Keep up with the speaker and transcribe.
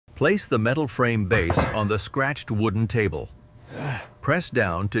Place the metal frame base on the scratched wooden table. Press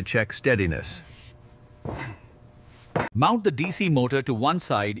down to check steadiness. Mount the DC motor to one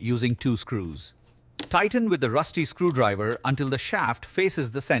side using 2 screws. Tighten with the rusty screwdriver until the shaft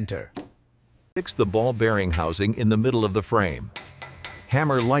faces the center. Fix the ball bearing housing in the middle of the frame.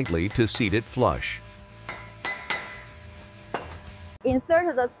 Hammer lightly to seat it flush.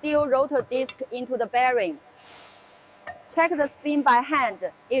 Insert the steel rotor disc into the bearing. Check the spin by hand.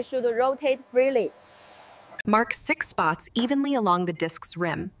 It should rotate freely. Mark 6 spots evenly along the disc's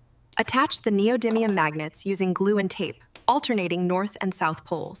rim. Attach the neodymium magnets using glue and tape, alternating north and south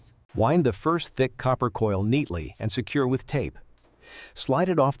poles. Wind the first thick copper coil neatly and secure with tape. Slide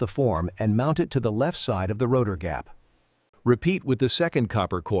it off the form and mount it to the left side of the rotor gap. Repeat with the second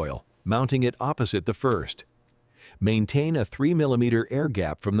copper coil, mounting it opposite the first. Maintain a 3 mm air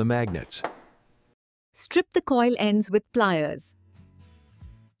gap from the magnets. Strip the coil ends with pliers.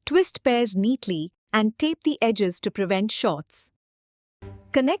 Twist pairs neatly and tape the edges to prevent shorts.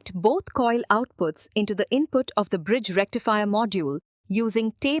 Connect both coil outputs into the input of the bridge rectifier module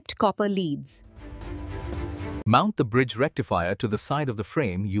using taped copper leads. Mount the bridge rectifier to the side of the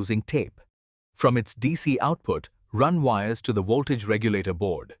frame using tape. From its DC output, run wires to the voltage regulator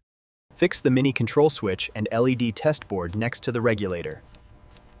board. Fix the mini control switch and LED test board next to the regulator.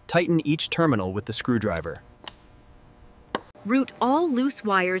 Tighten each terminal with the screwdriver. Route all loose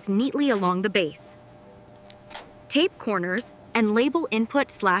wires neatly along the base. Tape corners and label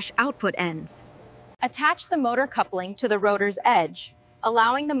input/output ends. Attach the motor coupling to the rotor's edge,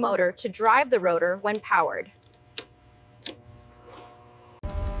 allowing the motor to drive the rotor when powered.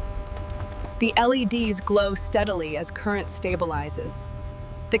 The LEDs glow steadily as current stabilizes.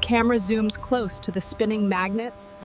 The camera zooms close to the spinning magnets,